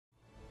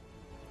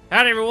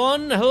Howdy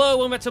everyone, hello,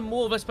 welcome back to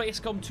more of Let's Play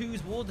XCOM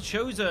 2's War of the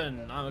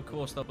Chosen. I'm of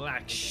course the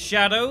Black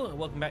Shadow, and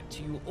welcome back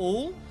to you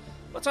all.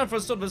 Got time for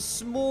a sort of a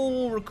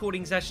small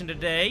recording session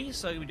today,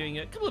 so we're doing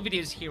a couple of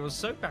videos here or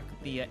so, back with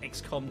the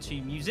XCOM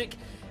 2 music.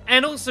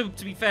 And also,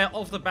 to be fair,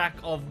 off the back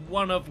of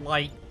one of,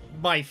 like,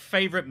 my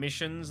favourite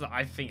missions that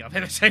I think I've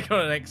ever taken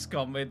on an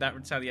XCOM with, that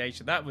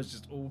Retaliation. That was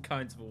just all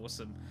kinds of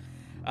awesome.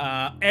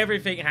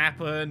 Everything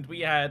happened,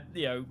 we had,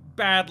 you know,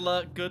 bad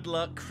luck, good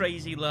luck,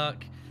 crazy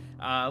luck.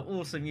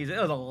 Awesome music.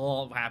 There was a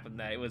lot that happened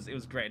there. It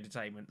was great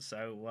entertainment.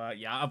 So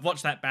yeah, I've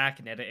watched that back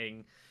in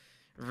editing.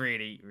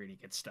 Really, really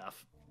good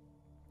stuff.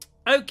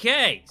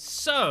 Okay,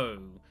 so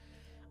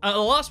the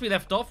last we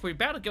left off, we're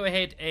about to go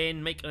ahead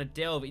and make a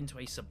delve into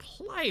a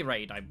supply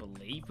raid, I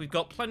believe. We've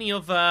got plenty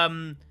of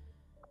work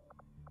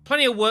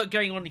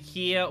going on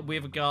here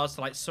with regards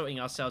to like sorting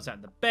ourselves out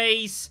in the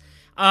base.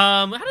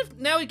 Now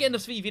we're getting a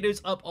few videos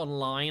up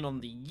online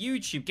on the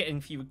YouTube, getting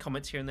a few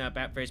comments here and there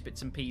about various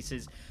bits and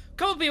pieces. A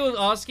couple of people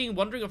asking,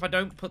 wondering if I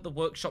don't put the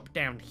workshop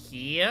down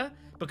here,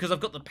 because I've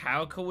got the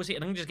power cores here,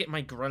 and I can just get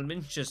my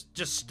Gremlins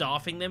just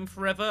staffing them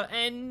forever,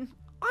 and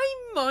I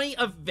might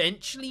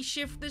eventually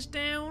shift this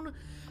down.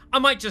 I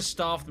might just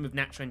staff them with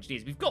natural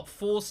engineers. We've got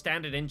 4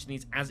 standard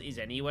engineers as is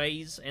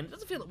anyways, and it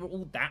doesn't feel like we're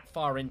all that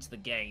far into the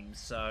game,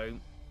 so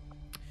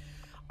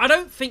I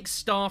don't think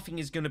staffing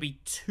is going to be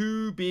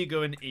too big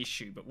of an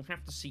issue, but we'll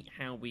have to see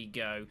how we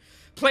go.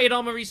 Plate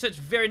armor research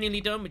very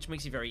nearly done, which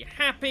makes me very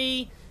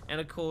happy. And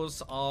of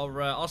course,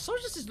 our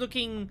soldiers is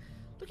looking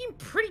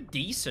pretty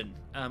decent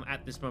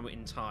at this moment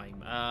in time.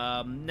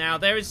 Now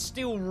there is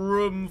still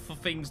room for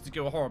things to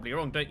go horribly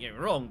wrong. Don't get me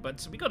wrong,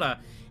 but we got a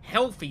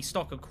healthy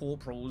stock of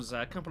corporals.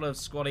 A couple of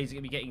squaddies are going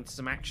to be getting into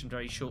some action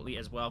very shortly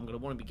as well. I'm going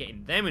to want to be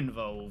getting them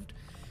involved.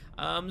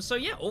 So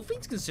yeah, all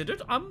things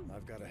considered, I'm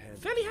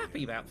fairly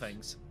happy about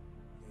things.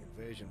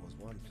 The invasion was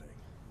one thing.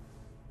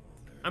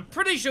 I'm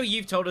pretty sure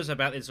you've told us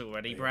about this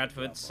already,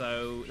 Bradford,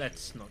 so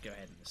let's not go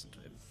ahead and listen to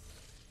him.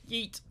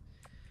 Yeet.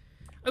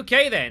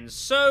 Okay then,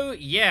 so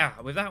yeah,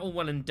 with that all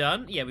well and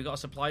done, yeah, we got a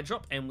supply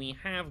drop, and we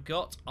have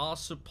got our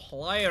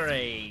supply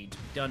raid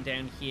done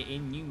down here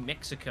in New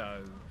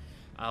Mexico.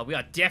 We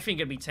are definitely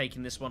going to be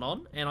taking this one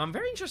on, and I'm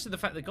very interested in the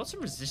fact they've got some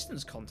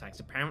resistance contacts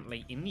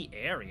apparently in the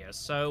area,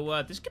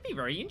 so this could be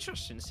very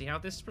interesting to see how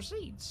this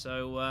proceeds.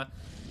 So let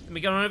me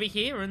go on over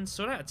here and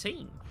sort out a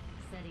team.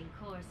 Setting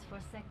course for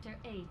Sector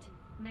 8,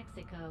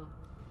 Mexico.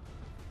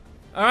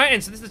 Alright,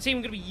 and so this is the team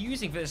we're going to be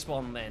using for this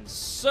one then.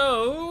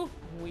 So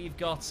we've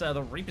got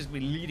the Reapers will be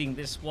leading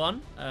this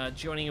one,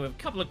 joining in with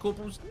a couple of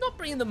corporals. Not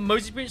bringing the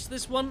most experience to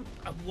this one.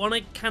 I want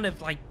to kind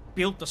of like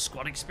build the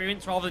squad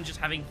experience rather than just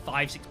having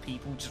 5-6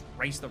 people just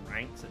race the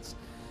ranks. It's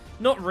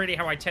not really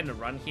how I tend to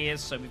run here.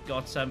 So we've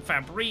got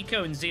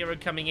Fabrico and Zero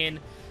coming in,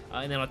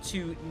 and then our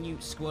 2 new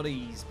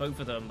squaddies,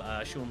 both of them,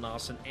 Sean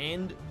Larson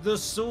and The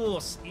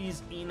Source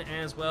is in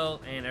as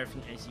well, and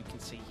everything, as you can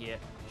see here,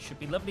 should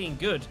be lovely and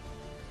good.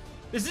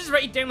 This is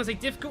rated down as a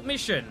difficult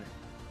mission.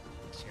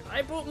 Should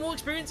I brought more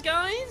experience,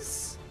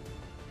 guys?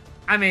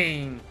 I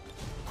mean,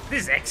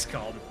 this is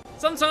XCOM.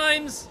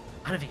 Sometimes,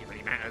 I don't think it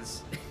really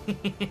matters. Let's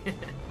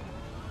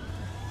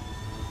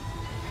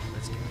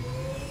go.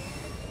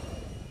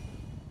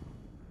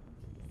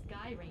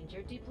 Sky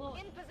Ranger deployed.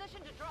 In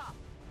position to drop.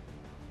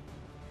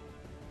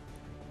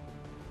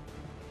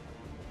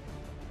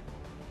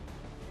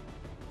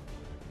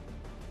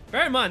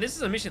 Bear in mind, this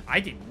is a mission I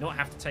did not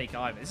have to take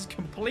either. This is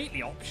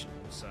completely optional,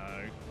 so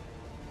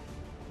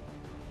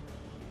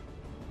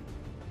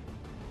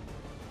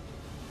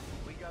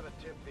We got a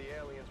tip the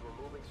aliens were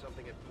moving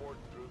something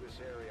important through this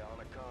area on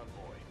a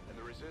convoy, and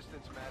the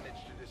resistance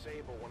managed to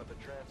disable one of the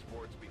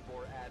transports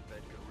before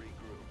Advent could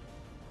regroup.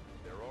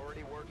 They're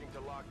already working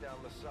to lock down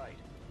the site,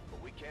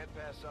 but we can't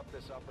pass up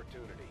this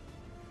opportunity.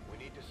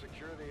 We need to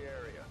secure the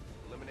area,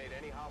 eliminate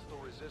any hostile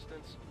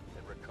resistance,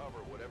 and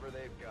recover whatever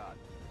they've got.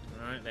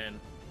 alright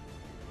then.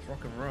 Let's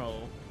rock and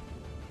roll.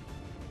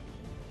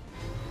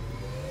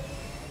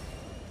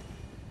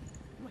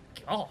 Oh my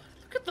god,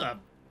 look at the...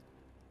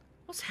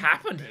 What's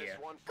happened here?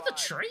 Look at the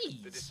trees!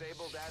 The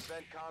disabled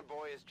Advent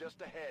convoy is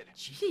just ahead.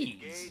 Jeez.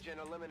 Engage and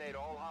eliminate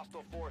all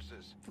hostile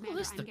forces. Commander,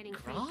 this, I'm the getting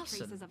faint grass and-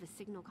 traces of a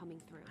signal coming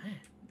through. Man.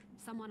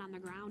 Someone on the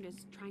ground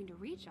is trying to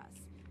reach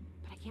us,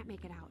 but I can't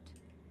make it out.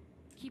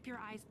 Keep your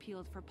eyes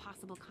peeled for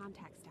possible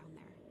contacts down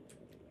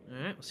there.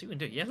 Alright, we'll see what we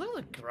can do. Yeah, look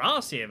at the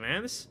grass here,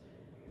 man. This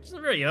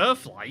isn't very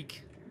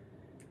Earth-like.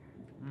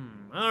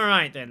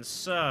 Alright then,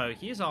 so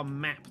here's our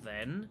map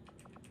then.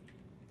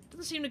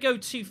 Doesn't seem to go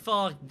too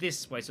far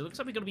this way, so it looks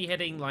like we're going to be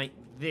heading, like,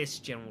 this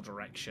general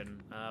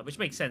direction. Which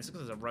makes sense,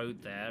 because there's a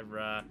road there.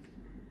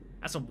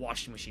 That's a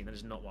washing machine, that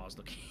is not what I was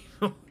looking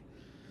for.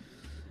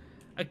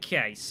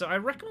 Okay, so I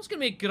reckon what's going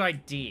to be a good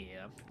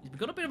idea is we've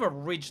got a bit of a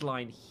ridge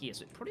line here,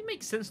 so it probably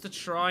makes sense to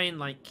try and,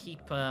 like,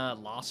 keep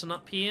Larson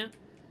up here.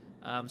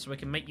 So we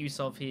can make use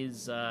of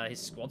his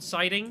squad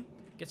sighting.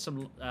 Get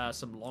some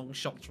long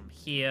shots from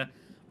here.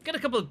 Get a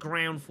couple of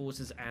ground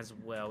forces as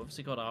well. We've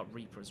obviously got our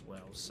Reaper as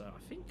well, so I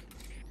think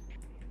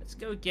let's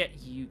go get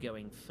you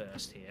going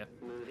first here.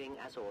 Moving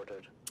as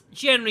ordered.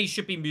 generally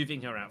should be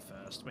moving her out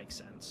first. Makes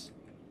sense.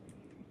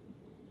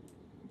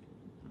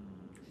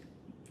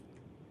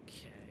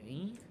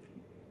 Okay.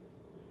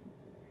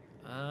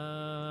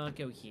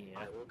 Go here.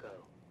 I will go.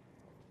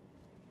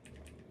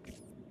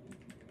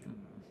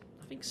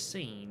 Nothing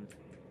seen.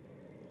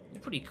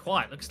 You're pretty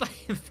quiet. Looks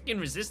like the fucking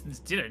Resistance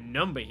did a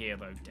number here,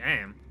 though.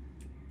 Damn.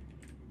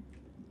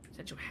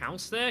 Potential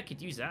house there.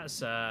 Could use that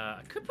as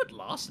I could put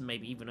Larson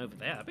maybe even over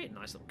there. That'd be a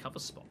nice little cover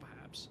spot,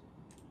 perhaps.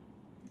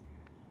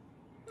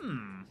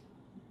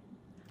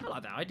 I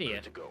like that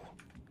idea. To go.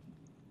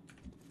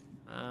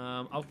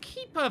 I'll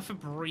keep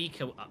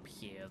Fabrico up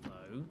here,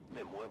 though.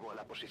 Me muevo a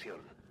la posición.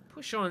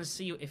 Push on and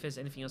see if there's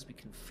anything else we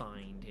can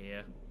find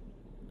here.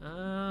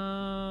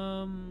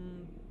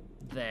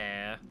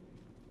 There.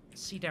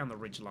 See down the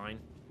ridgeline.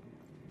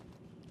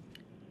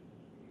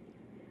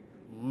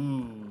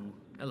 Ooh.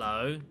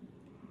 Hello.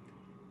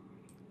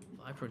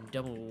 Viper and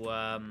double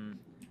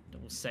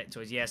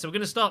sectors. Yeah, so we're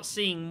going to start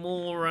seeing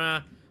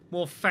more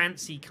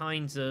fancy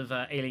kinds of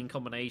alien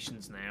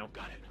combinations now.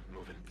 Got it.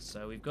 Moving.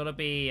 So we've got to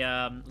be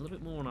a little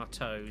bit more on our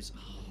toes.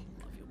 Oh,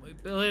 love your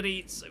mobility.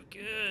 It's so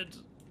good.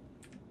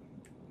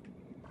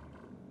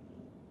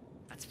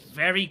 That's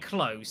very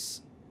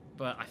close,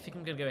 but I think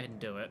I'm going to go ahead and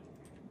do it.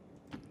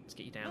 Let's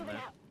get you down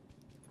there.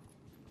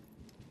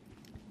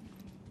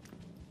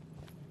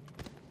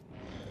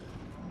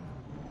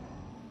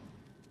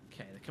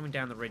 Okay, they're coming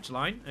down the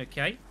ridgeline.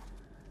 Okay.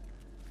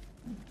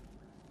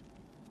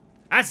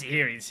 That's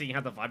eerie, seeing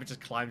how the Viper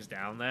just climbs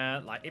down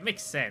there. Like, it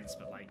makes sense,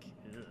 but like,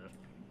 ugh.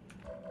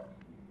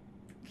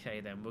 Okay,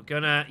 then we're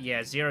gonna,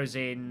 yeah, Zero's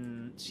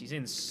in. She's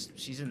in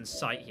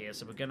sight here,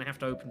 so we're gonna have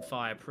to open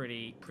fire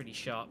pretty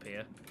sharp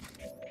here.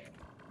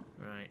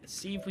 Right, let's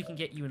see if we can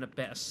get you in a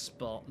better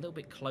spot, a little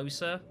bit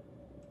closer.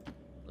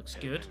 Looks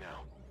good.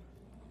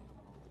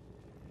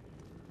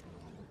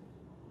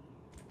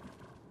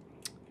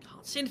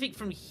 Can't see anything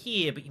from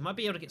here, but you might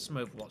be able to get some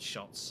Overwatch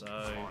shots. So,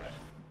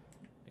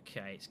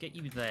 okay, let's get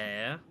you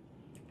there.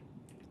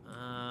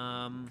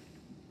 I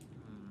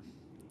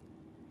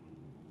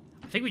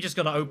think we just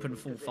got to open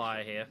full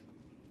fire here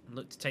and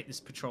look to take this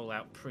patrol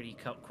out pretty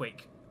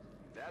quick.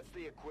 That's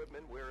the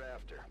equipment we're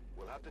after.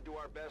 We'll have to do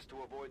our best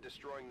to avoid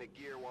destroying the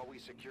gear while we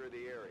secure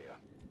the area.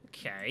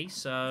 Okay,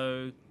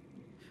 so...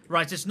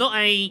 Right, so it's not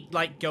a,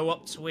 like, go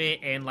up to it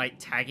and, like,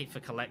 tag it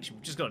for collection.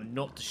 We've just got to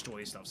not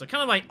destroy stuff. So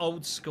kind of like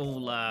old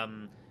school,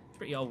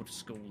 pretty old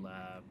school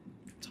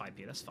type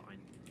here. That's fine.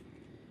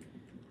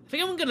 I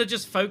think I'm going to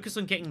just focus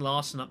on getting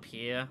Larson up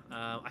here.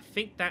 I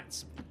think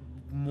that's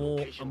a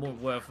more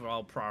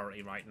worthwhile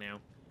priority right now.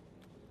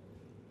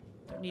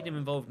 Don't need him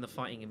involved in the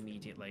fighting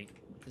immediately.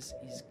 This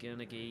is going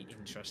to be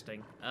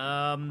interesting.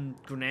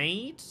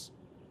 Grenades?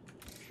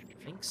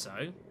 I think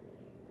so.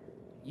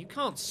 You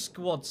can't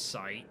squad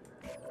sight.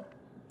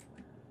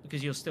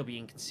 Because you'll still be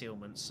in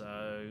concealment,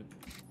 so...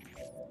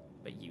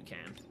 But you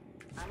can.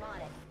 I'm on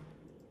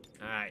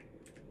it. Alright.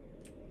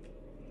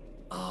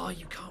 Oh,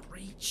 you can't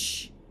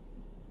reach.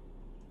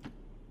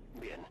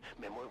 Bien,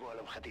 me muevo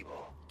al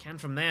objetivo. Can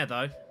from there,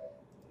 though.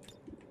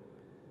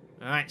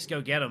 Alright, let's go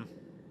get him.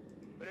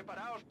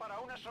 Preparaos para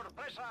una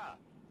sorpresa.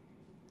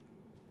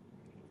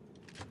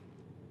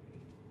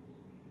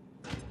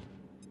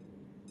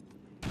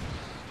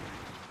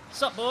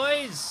 What's up,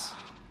 boys?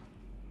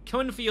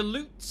 Coming for your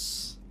loots?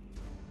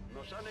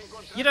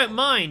 You don't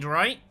mind,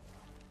 right?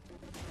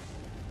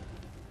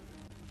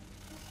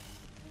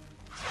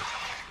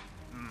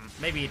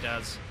 Maybe he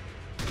does.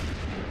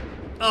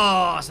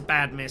 Oh, that's a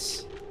bad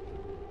miss.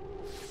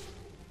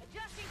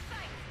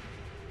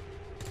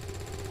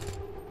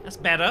 That's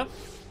better.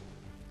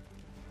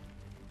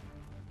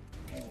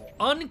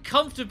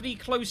 Uncomfortably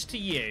close to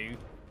you,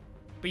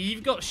 but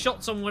you've got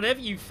shots on whatever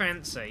you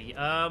fancy.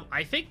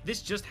 I think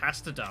this just has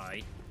to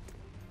die.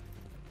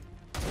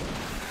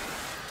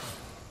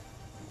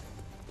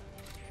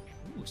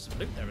 Ooh, some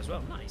loot there as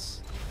well.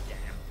 Nice. Damn.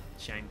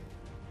 Shame.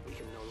 We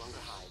can no longer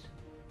hide.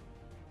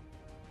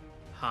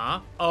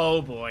 Huh?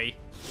 Oh, boy.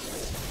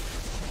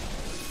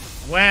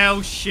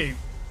 Well, shoot.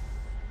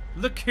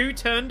 Look who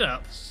turned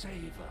up.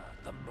 Savor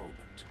the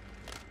moment.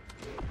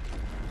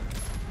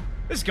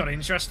 This got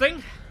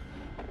interesting.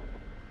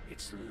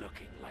 It's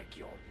looking like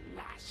your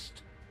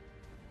last.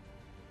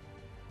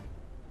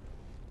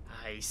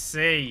 I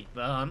see.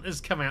 The hunter's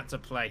come out to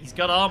play. He's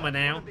got armor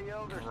now.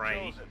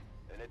 Great.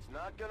 And it's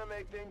not gonna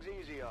make things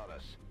easy on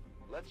us.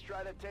 Let's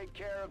try to take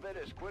care of it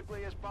as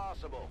quickly as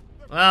possible.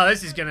 Well,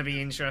 this is going to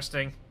be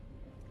interesting.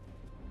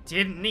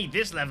 Didn't need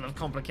this level of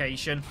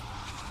complication.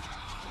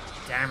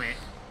 Damn it.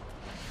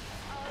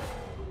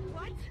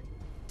 What?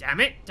 Damn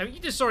it. Don't you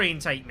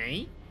disorientate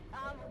me.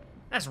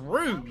 That's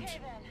rude. Okay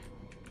then.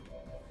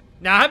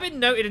 Now, I've been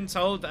noted and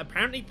told that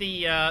apparently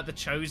the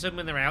Chosen,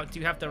 when they're out, do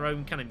have their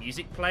own kind of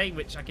music playing,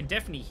 which I can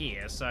definitely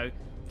hear, so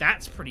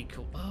that's pretty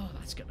cool. Oh,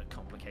 that's going to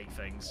complicate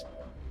things.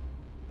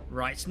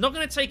 Right, it's not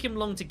going to take him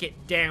long to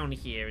get down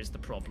here is the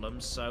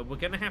problem, so we're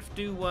going to have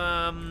to,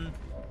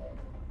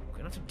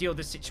 deal with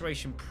this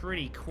situation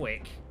pretty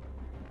quick.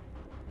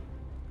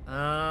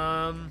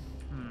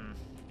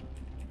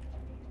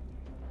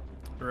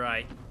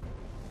 Right.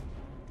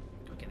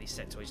 Gotta get these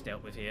sectoids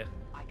dealt with here.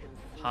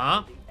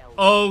 Huh?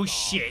 Oh,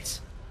 shit.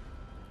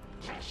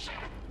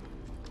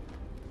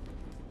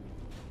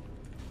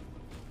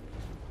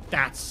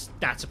 That's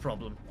a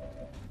problem.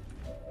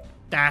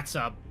 That's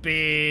a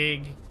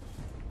big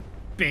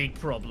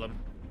problem.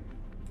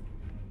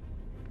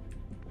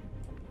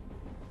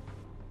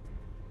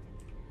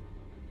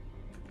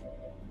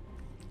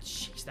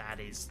 Jeez, that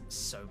is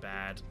so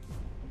bad.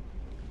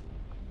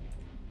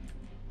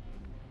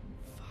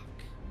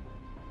 Fuck.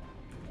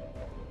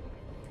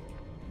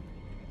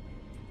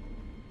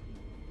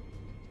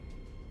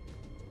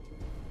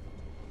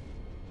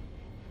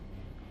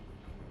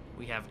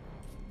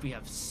 We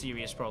have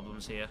serious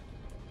problems here.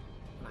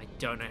 And I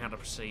don't know how to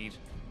proceed.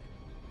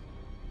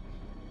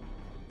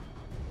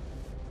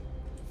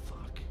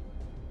 Fuck.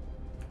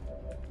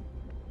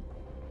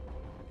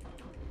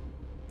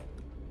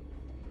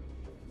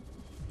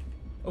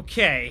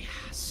 Okay,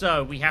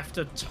 so we have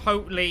to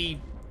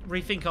totally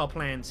rethink our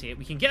plans here.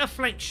 We can get a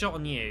flank shot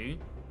on you,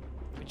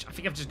 which I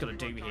think I've just got to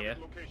do here.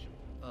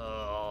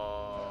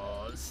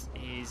 Oh, this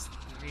is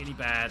really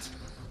bad.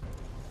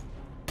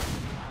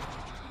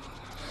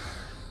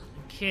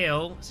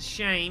 Kill. It's a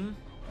shame.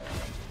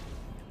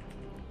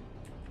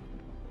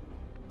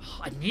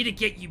 Oh, I need to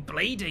get you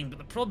blading, but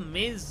the problem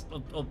is,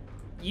 or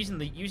using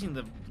the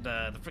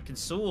freaking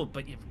sword,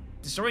 but you're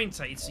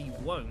disorientated, so you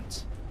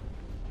won't.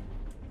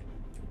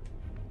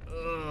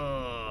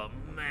 Oh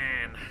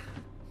man.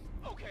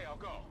 Okay, I'll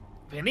go.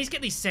 But at least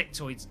get these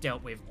sectoids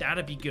dealt with.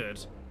 That'd be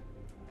good.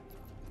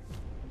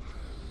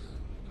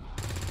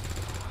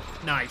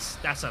 Nice.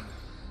 That's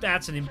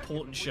an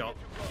important shot.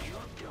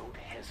 Don't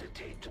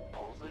hesitate to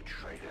pull the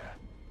trigger.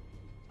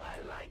 I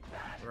like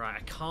that. Right,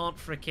 I can't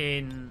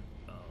freaking.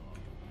 Oh.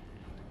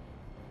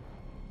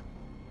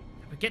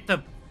 But get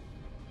the.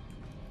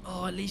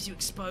 Oh, it leaves you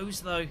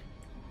exposed though.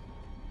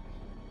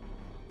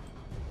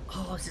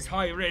 Oh, this is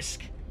high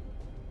risk.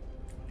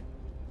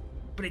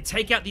 But it'd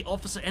take out the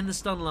officer and the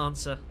stun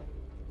lancer.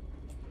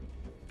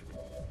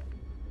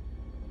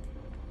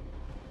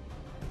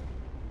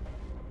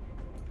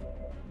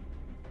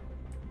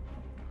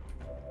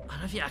 I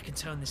don't think I can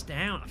turn this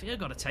down. I think I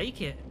gotta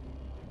take it.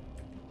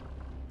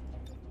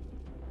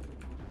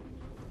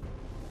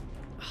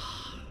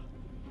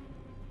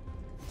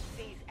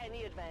 Seize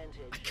any advantage.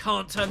 I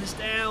can't turn this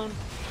down.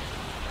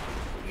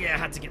 Yeah, I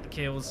had to get the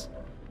kills.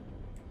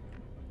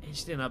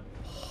 It's in a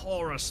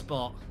horror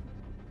spot.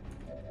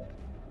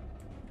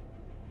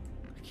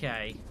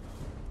 Okay.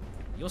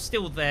 You're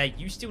still there.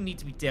 You still need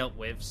to be dealt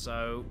with,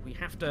 so we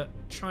have to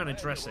try and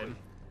address him.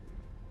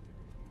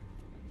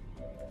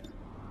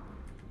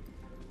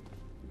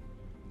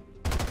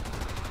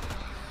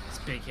 It's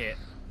a big hit.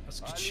 That's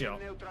a good shot.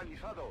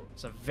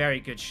 It's a very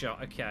good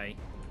shot. Okay.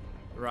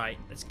 Right.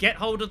 Let's get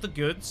hold of the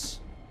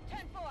goods. 10-4.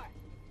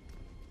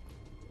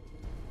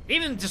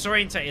 Even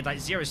disorientated, like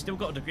Zero's still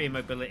got a degree of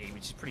mobility,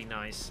 which is pretty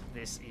nice.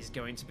 This is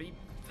going to be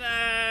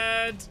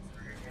bad.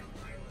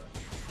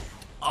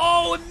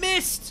 Oh, it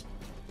missed!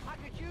 I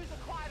could use a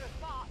quieter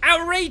spot.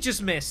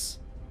 Outrageous miss!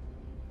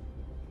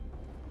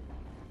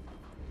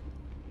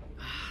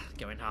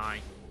 Going high.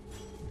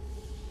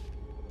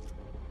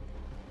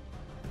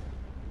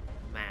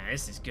 Man,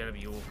 this is gonna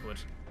be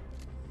awkward.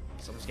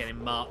 Someone's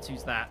getting marked.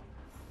 Who's that?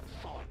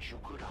 Thought you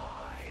could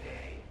hide,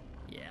 eh?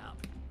 Yeah.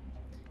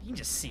 He can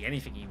just see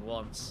anything he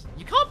wants.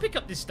 You can't pick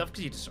up this stuff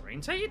because you're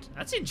disorientated?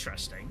 That's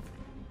interesting.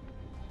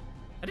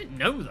 I didn't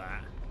know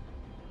that.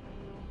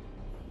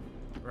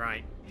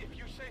 Right. If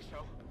you say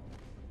so.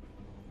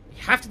 We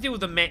have to deal with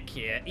the mech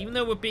here. Even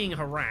though we're being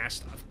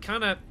harassed, I've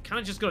kind of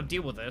just got to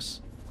deal with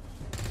this.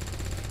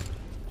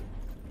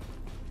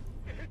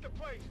 It hit the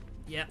plate.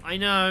 Yeah, I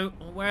know.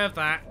 I'm aware of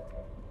that.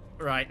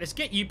 Right, let's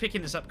get you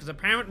picking this up, because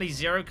apparently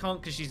Zero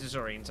can't because she's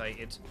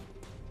disorientated.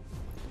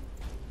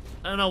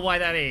 I don't know why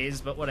that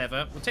is, but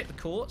whatever. We'll take the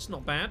core. It's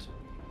not bad.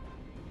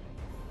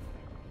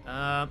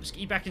 Let's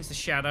get you back into the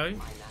shadow.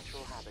 My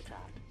natural habitat.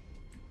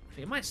 I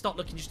think I might start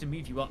looking just to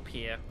move you up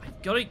here.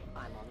 I've got to...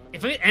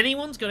 If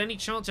anyone's got any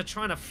chance of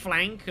trying to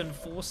flank and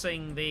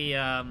forcing the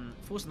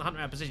hunter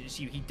out of position, it's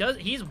you.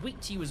 He is weak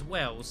to you as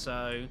well,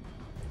 so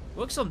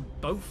works on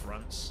both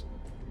fronts.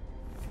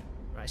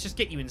 Right, let's just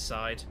get you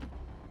inside.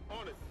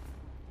 On it.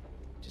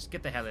 Just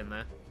get the hell in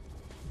there.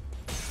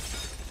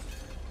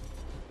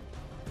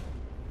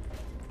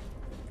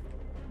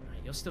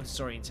 Right, you're still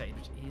disorientated,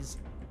 which is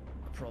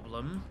a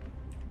problem.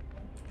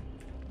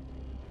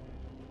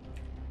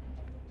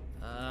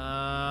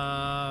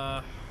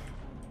 Not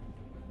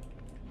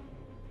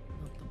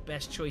the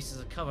best choices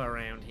of cover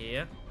around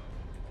here.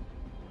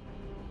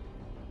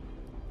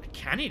 I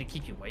can need to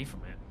keep you away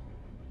from it.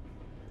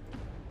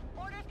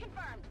 Orders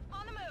confirmed.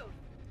 On the move.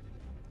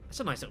 That's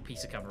a nice little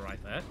piece of cover right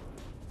there.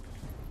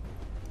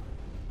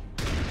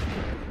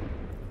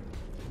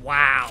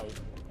 Wow.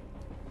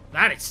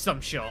 That is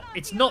some shot.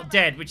 It's not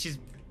dead, which is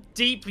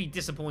deeply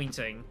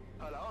disappointing.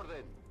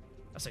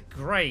 That's a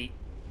great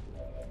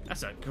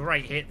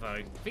hit, though.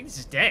 I think this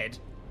is dead.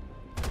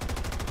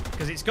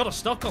 Because it's got a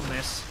stock on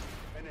this.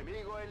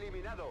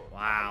 Wow,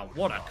 Wow,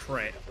 what a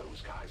crit.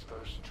 Those guys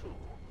first too.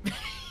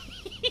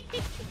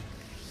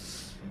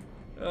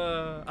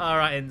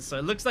 Alright, and so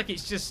it looks like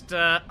it's just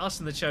us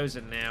and the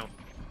Chosen now.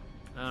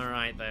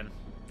 Alright then.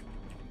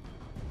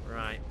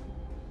 Right.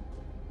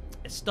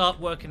 Let's start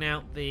working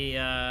out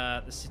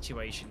the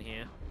situation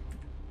here.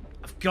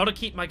 I've got to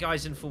keep my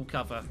guys in full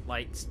cover.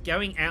 Like,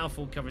 going out of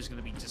full cover is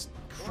going to be just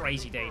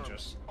crazy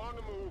dangerous. On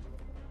the move.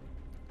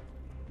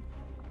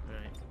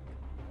 Right.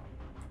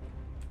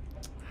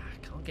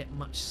 I can't get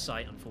much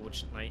sight,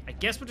 unfortunately. I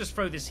guess we'll just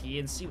throw this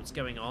here and see what's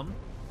going on.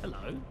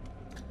 Hello.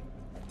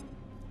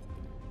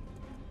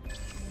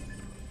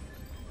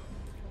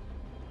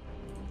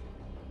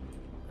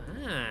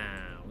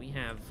 Ah, we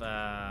have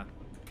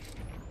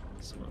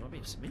someone might be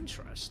of some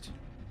interest.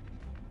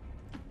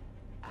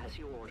 As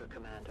you order,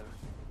 Commander.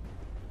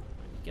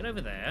 Get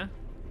over there.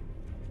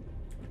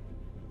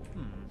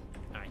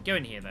 Alright, go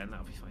in here then.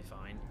 That'll be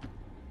fine.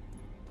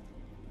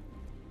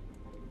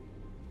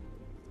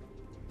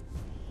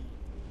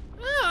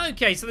 Ah,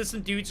 okay, so there's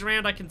some dudes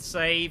around I can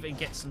save and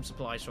get some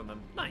supplies from them.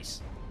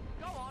 Nice.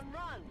 Go on,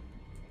 run.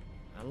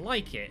 I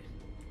like it.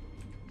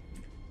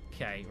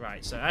 Okay,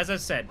 right. So as I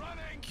said,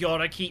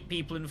 gotta keep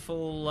people in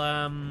full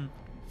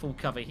full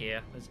cover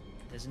here.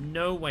 There's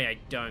no way I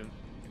don't.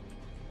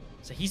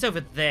 So he's over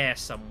there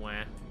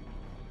somewhere.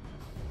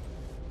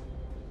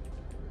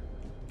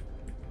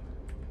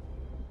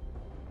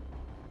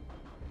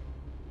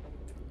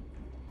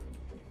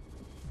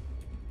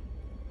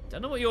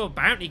 Don't know what you're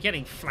about. You're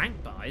getting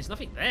flanked by. There's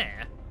nothing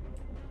there.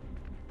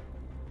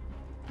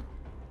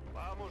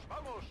 Vamos,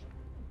 vamos.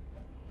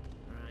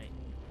 Right.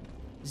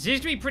 This is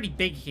going to be pretty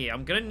big here.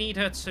 I'm going to need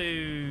her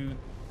to...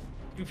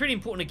 It'd be pretty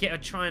important to get her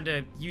trying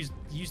to use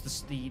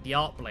the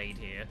arc blade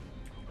here.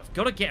 I've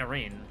got to get her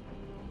in.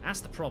 That's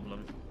the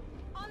problem.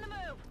 On the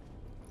move.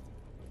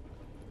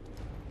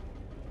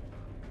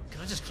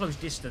 Can I just close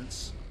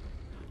distance?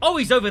 Oh,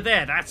 he's over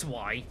there. That's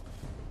why.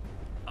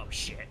 Oh,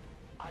 shit.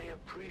 I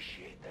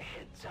appreciate the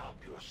heads up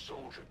your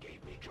soldier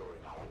gave me during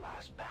our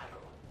last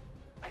battle.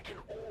 I can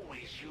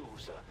always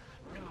use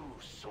a new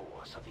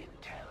source of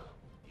intel.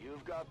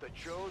 You've got the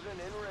Chosen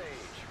in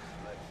range.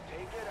 Let's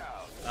take it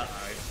out.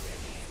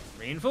 Uh-oh.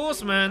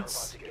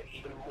 Reinforcements. To get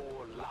even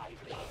more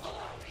lively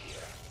around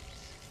here.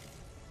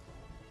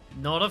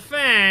 Not a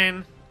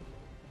fan.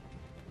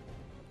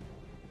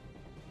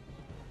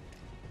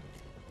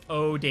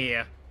 Oh,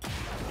 dear.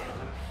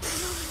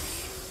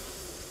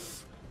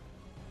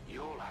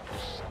 You'll have to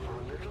suffer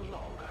a little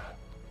longer.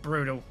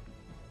 Brutal.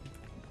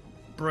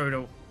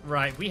 Brutal.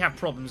 Right, we have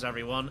problems,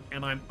 everyone,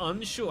 and I'm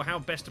unsure how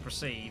best to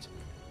proceed.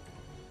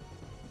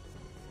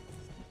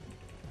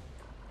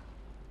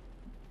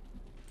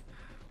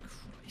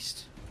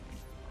 Christ.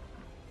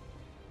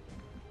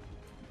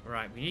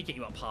 Right, we need to get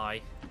you up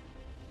high.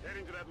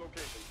 Heading to that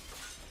location.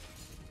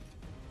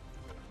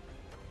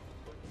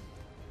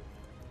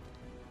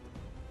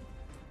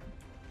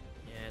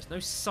 Yeah, there's no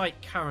sight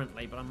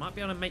currently, but I might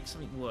be able to make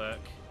something work.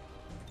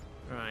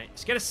 Right,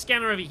 let's get a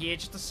scanner over here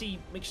just to see,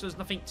 make sure there's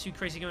nothing too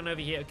crazy going over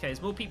here. Okay,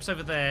 there's more peeps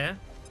over there.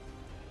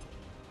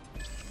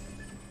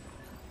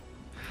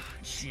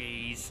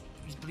 Jeez,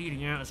 he's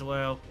bleeding out as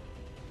well.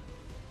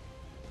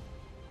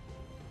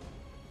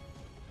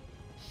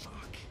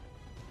 Fuck.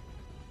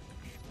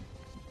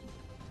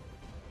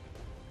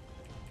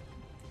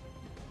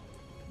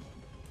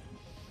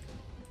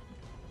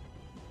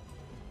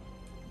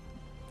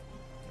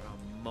 There are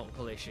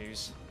multiple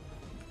issues.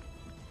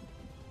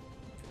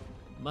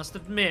 Must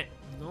admit,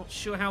 not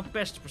sure how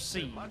best to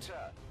proceed.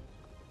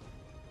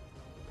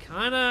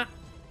 Kinda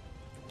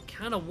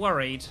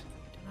worried.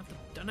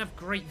 Don't have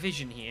great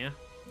vision here.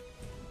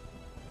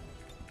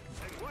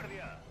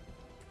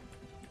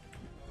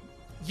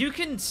 You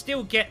can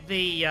still get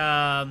the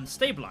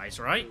stabilize,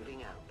 right?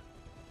 Moving out.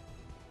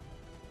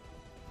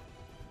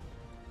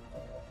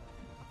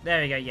 There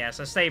we go, yeah,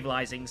 so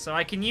stabilizing. So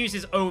I can use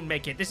his own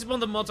medkit. This is one of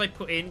the mods I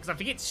put in, because I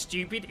think it's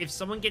stupid. If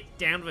someone gets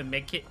down with a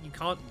medkit, you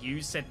can't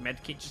use said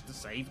medkit just to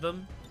save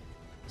them.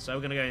 So we're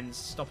going to go and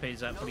stop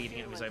his bleeding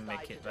out of his own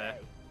medkit there.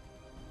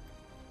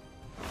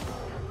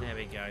 There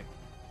we go.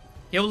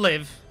 He'll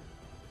live.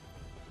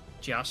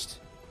 Just.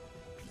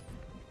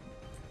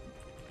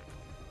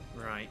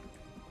 Right.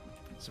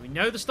 So we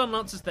know the stun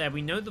lancer's there.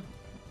 We know the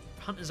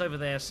hunter's over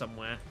there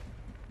somewhere.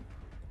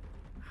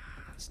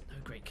 That's no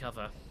great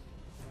cover.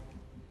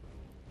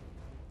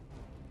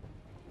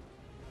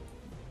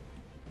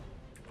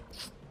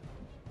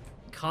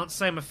 Can't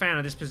say I'm a fan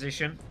of this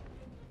position.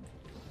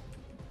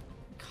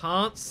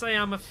 Can't say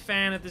I'm a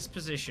fan of this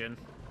position.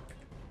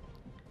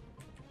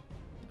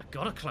 I've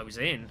got to close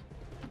in.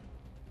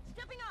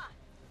 Stepping off.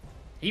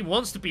 He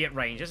wants to be at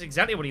range. That's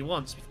exactly what he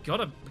wants. We've got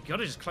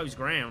to just close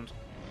ground.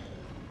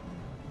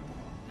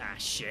 Ah,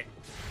 shit.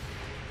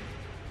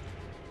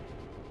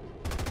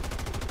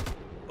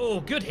 Oh,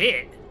 good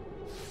hit.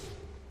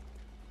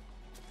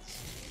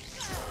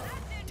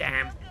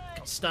 Damn.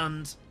 Got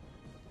stunned.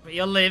 But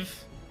he'll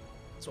live.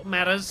 That's what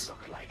matters.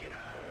 Looked like it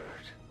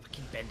hurt.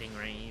 Fucking bending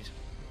raid.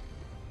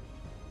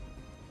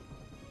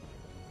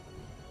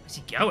 Where's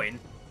he going?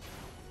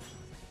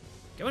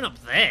 Going up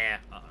there?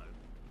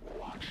 Uh-oh.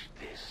 Watch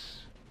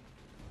this.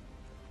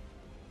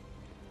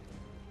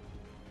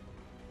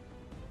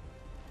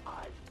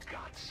 I've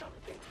got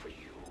something for you.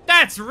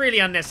 That's really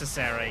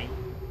unnecessary.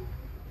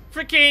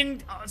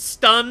 Freaking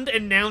stunned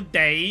and now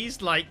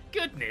dazed. Like,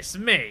 goodness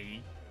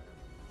me.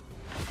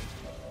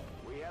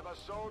 We have a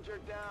soldier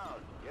down.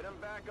 Get them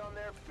back on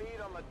their feet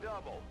on the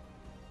double.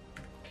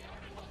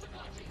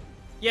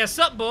 Yes,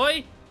 up,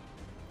 boy.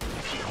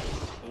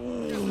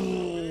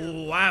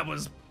 Ooh,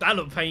 that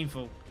looked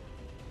painful.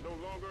 No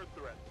longer a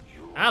threat.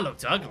 That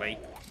looked ugly.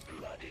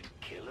 Blooded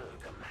killer,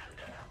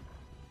 Commander.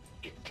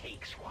 It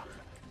takes one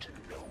to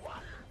know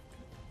one.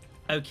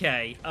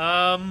 Okay,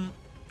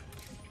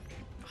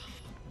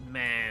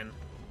 man.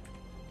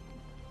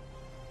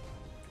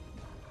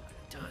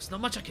 There's not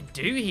much I can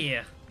do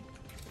here.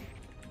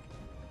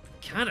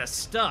 Kinda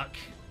stuck.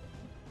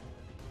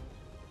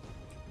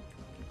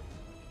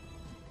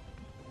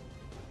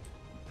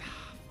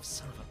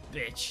 Son of a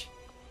bitch.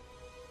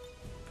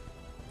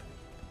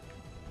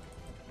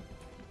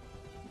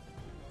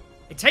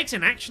 It takes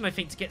an action, I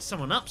think, to get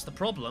someone up's the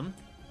problem.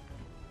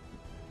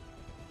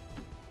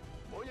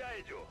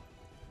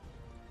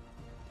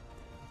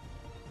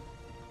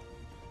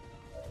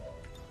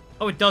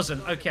 Oh, it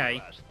doesn't. Okay.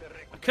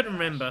 I couldn't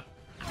remember.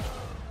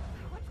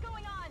 What's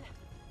going on?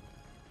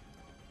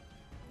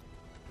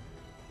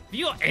 Have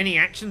you got any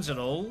actions at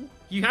all?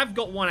 You have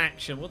got one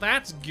action. Well,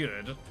 that's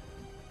good.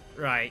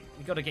 Right.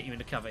 We've got to get you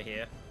into cover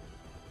here.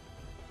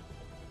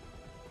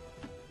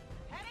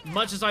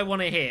 Much as I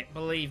want to hit,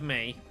 believe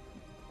me.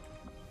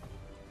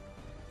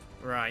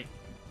 Right.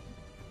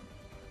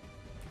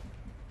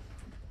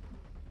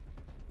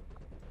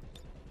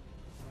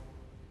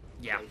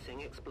 Yeah.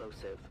 Placing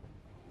explosive.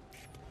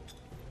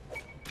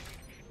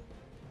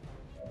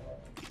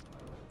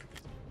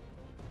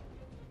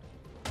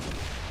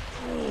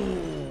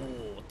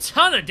 Ooh,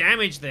 ton of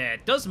damage there.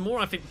 Does more,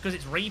 I think, because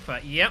it's Reaper.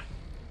 Yep.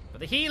 But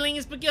the healing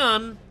has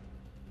begun.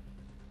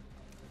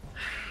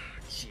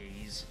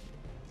 Jeez.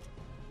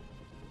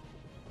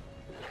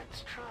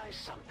 Let's try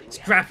something This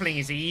grappling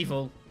is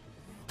evil.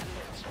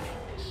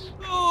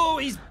 Oh,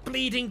 he's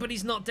bleeding, but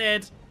he's not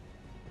dead.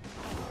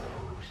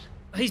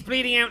 He's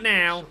bleeding out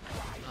now.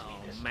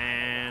 Oh,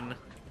 man.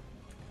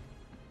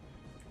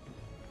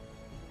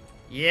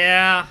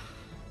 Yeah.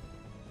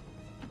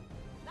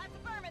 That's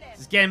affirmative.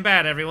 This is getting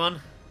bad,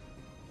 everyone.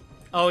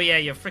 Oh, yeah,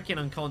 you're freaking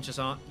unconscious,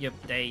 aren't you? You're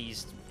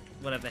dazed.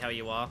 Whatever the hell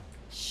you are.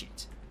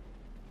 Shit.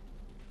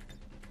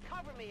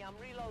 Cover me, I'm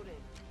reloading.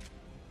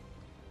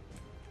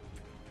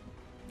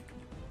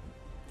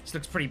 This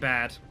looks pretty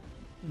bad.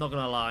 Not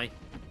gonna lie.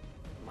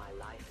 My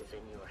life is in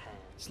your hands.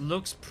 This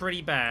looks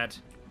pretty bad.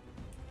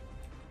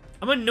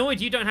 I'm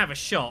annoyed you don't have a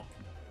shot.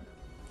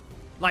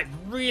 Like,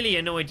 really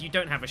annoyed you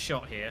don't have a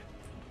shot here.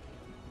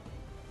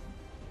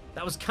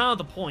 That was kind of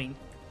the point.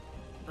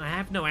 I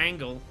have no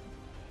angle.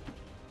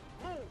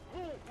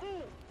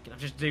 Can I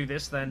just do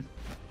this then?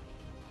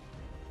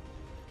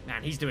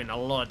 Man, he's doing a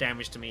lot of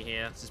damage to me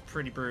here. This is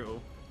pretty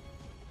brutal.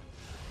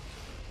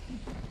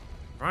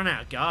 Run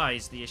out of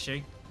guys, the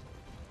issue.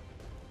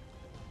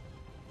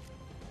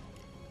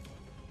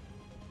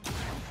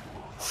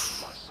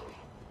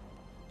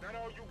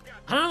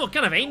 I don't know what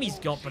kind of aim he's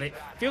got, but it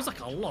feels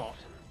like a lot.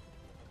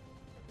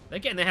 They're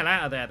getting the hell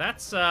out of there.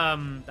 That's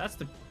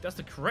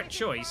the correct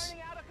choice.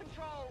 Burning out of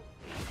control.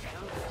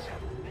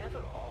 Never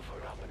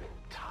offered up an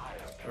entire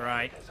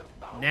Right.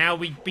 Now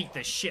we beat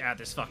the shit out of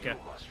this fucker.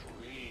 must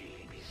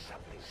really be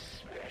something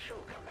special,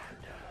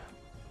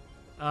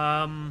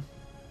 Commander.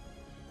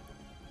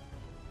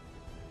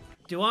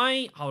 Do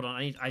I... Hold on,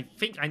 I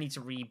think I need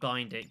to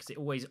rebind it, because it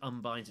always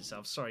unbinds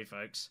itself. Sorry,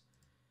 folks.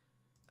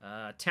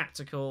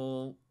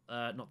 Tactical...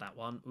 not that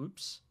one.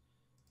 Oops.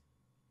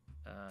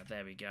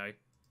 There we go.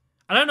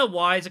 I don't know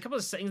why. There's a couple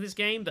of settings in this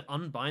game that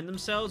unbind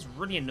themselves.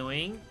 Really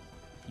annoying.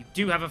 You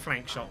do have a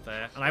flank shot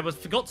there. And I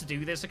forgot to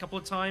do this a couple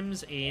of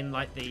times in,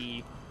 like,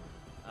 the...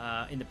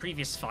 in the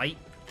previous fight.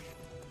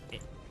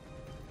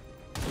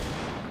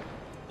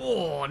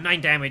 Oh,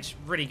 9 damage.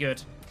 Really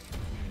good.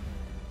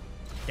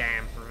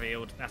 Damn,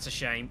 revealed. That's a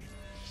shame.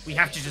 We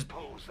have to just...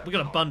 We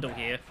got a bundle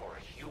here.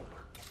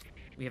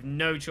 We have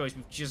no choice.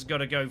 We've just got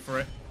to go for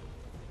it.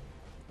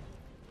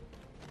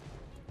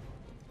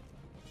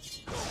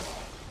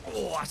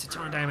 Oh, that's a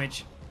ton of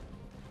damage.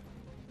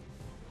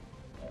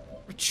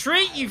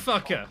 Retreat, you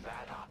fucker!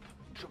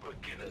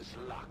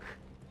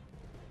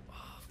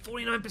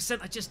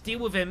 49%, I just deal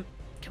with him.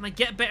 Can I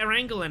get a better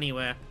angle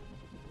anywhere?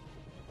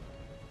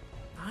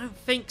 I don't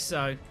think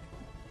so.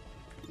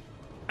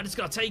 I just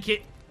gotta take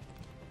it.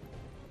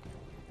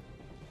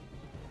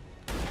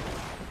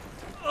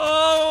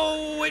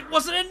 Oh, it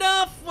wasn't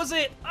enough, was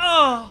it?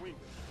 Oh!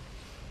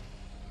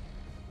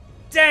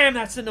 Damn,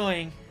 that's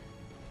annoying.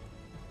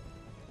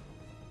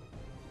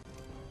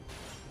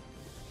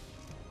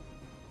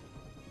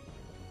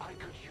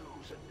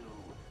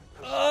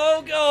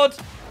 Oh, God.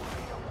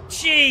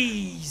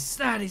 Jeez,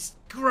 that is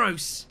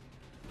gross.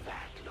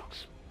 That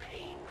looks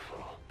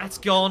painful. That's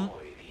gone.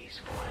 Boy,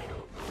 these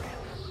final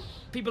breaths.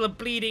 People are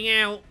bleeding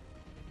out.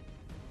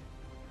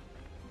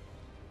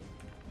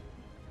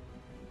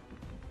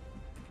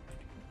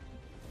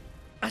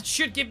 That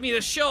should give me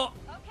the shot.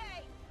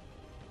 Okay.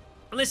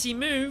 Unless he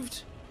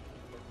moved.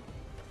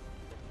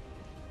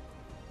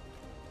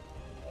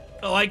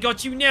 Oh, I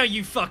got you now,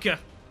 you fucker.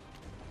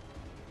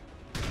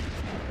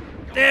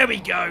 There we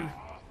go.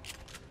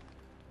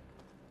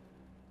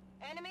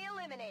 Enemy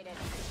eliminated.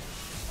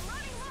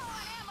 Running low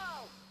on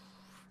ammo.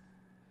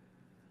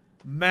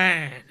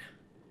 Man.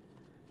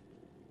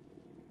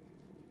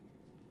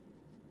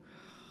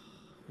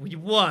 We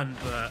won,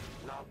 but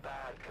Not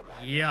bad,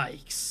 Commander.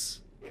 yikes.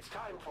 It's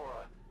time for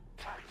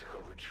a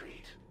tactical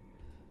retreat.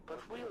 But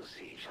we'll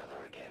see each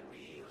other again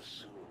real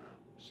soon.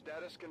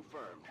 Status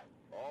confirmed.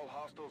 All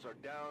hostiles are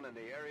down and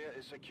the area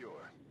is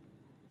secure.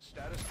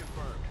 Status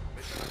confirmed.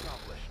 Mission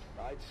accomplished.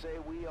 I'd say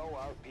we owe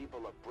our people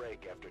a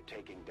break after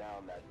taking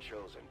down that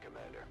Chosen,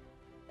 Commander.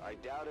 I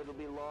doubt it'll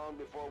be long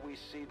before we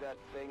see that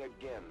thing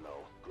again,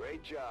 though.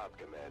 Great job,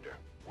 Commander.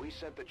 We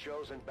sent the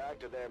Chosen back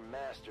to their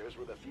masters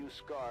with a few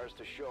scars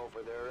to show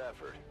for their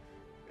effort.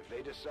 If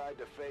they decide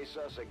to face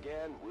us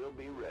again, we'll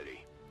be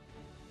ready.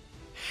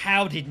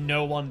 How did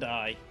no one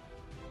die?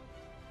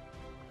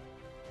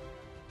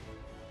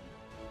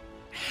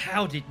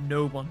 How did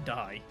no one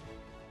die?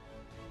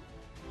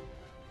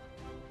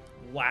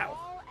 Wow.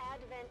 All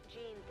Advent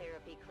gene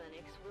therapy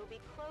clinics will be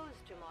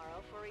closed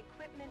tomorrow for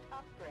equipment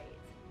upgrades.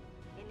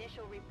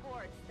 Initial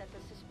reports that the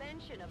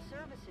suspension of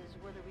services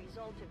were the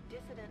result of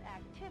dissident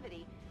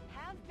activity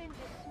have been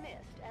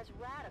dismissed as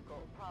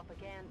radical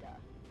propaganda.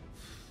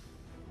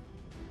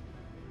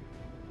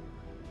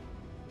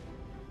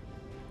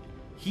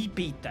 He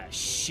beat that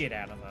shit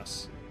out of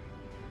us.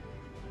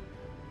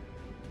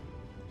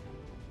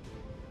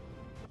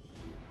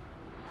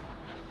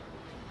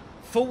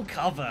 Full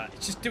cover.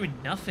 It's just doing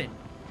nothing.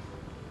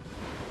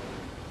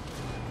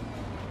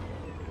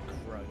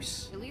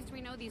 Gross. At least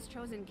we know these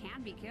Chosen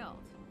can be killed.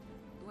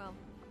 Well,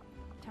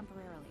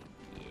 temporarily.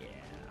 Yeah.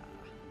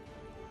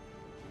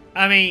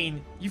 I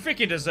mean, you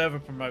freaking deserve a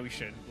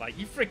promotion. Like,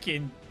 you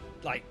freaking,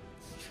 like...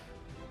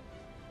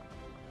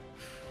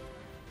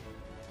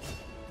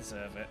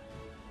 deserve it.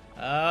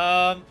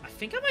 I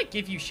think I might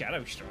give you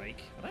Shadow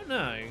Strike. I don't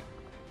know.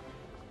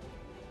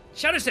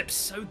 Shadow Step's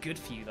so good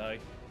for you, though.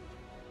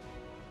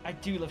 I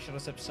do love Shadow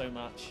Step so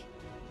much.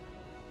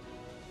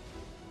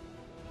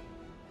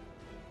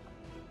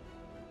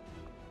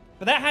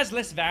 But that has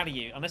less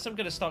value, unless I'm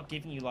going to start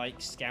giving you, like,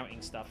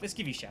 scouting stuff. Let's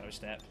give you Shadow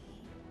Step.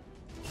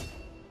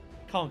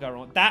 Can't go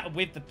wrong. That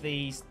with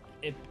these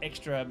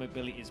extra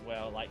mobility as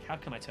well. Like, how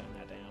can I turn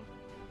that down?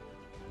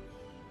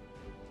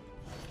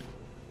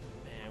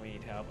 Man, we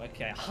need help.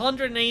 Okay,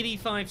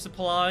 185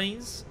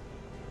 supplies.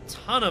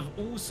 Ton of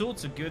all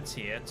sorts of goods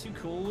here. 2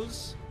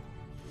 cores.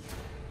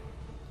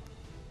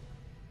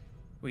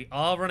 We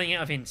are running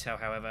out of intel,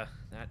 however.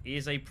 That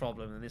is a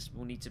problem, and this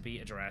will need to be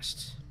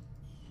addressed.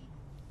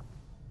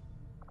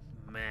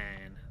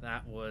 Man,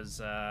 that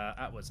was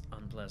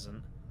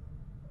unpleasant.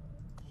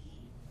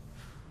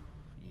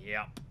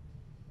 Yep.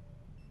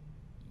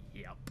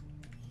 Yep.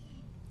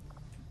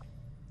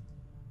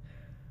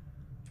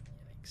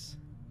 Yikes.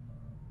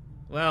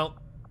 Well,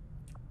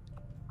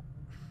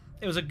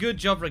 it was a good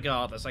job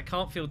regardless. I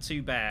can't feel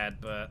too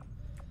bad, but...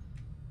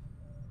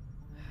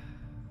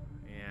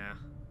 yeah.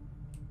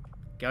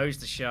 Goes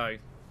to show.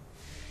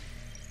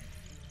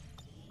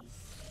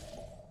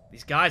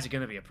 These guys are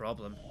going to be a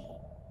problem.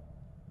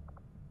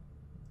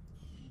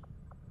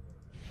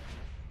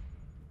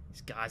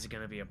 These guys are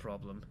going to be a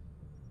problem.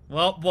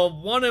 Well,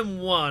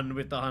 1-1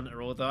 with the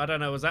Hunter, although I don't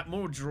know, was that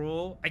more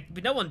draw?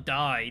 No one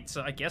died,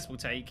 so I guess we'll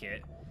take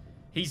it.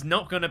 He's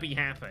not going to be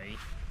happy,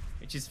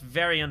 which is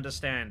very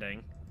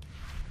understanding.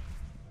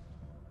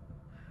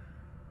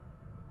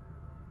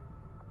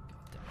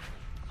 God damn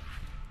it.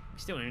 We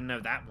still don't even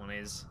know that one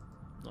is.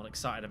 Not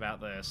excited about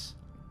this.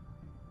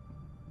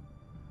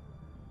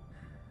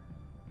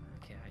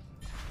 Okay.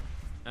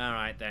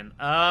 Alright then.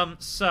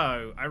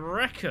 So, I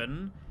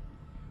reckon...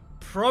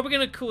 probably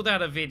going to call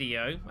that a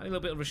video. A little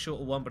bit of a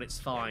shorter one, but it's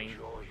fine.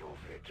 Enjoy your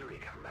victory,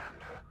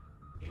 Commander.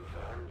 You've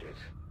earned it.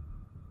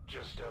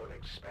 Just don't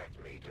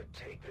expect me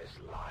to take this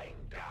lying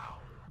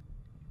down.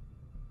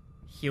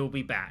 He'll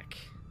be back.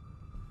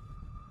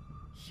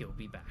 He'll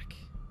be back.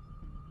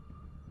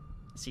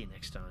 See you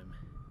next time.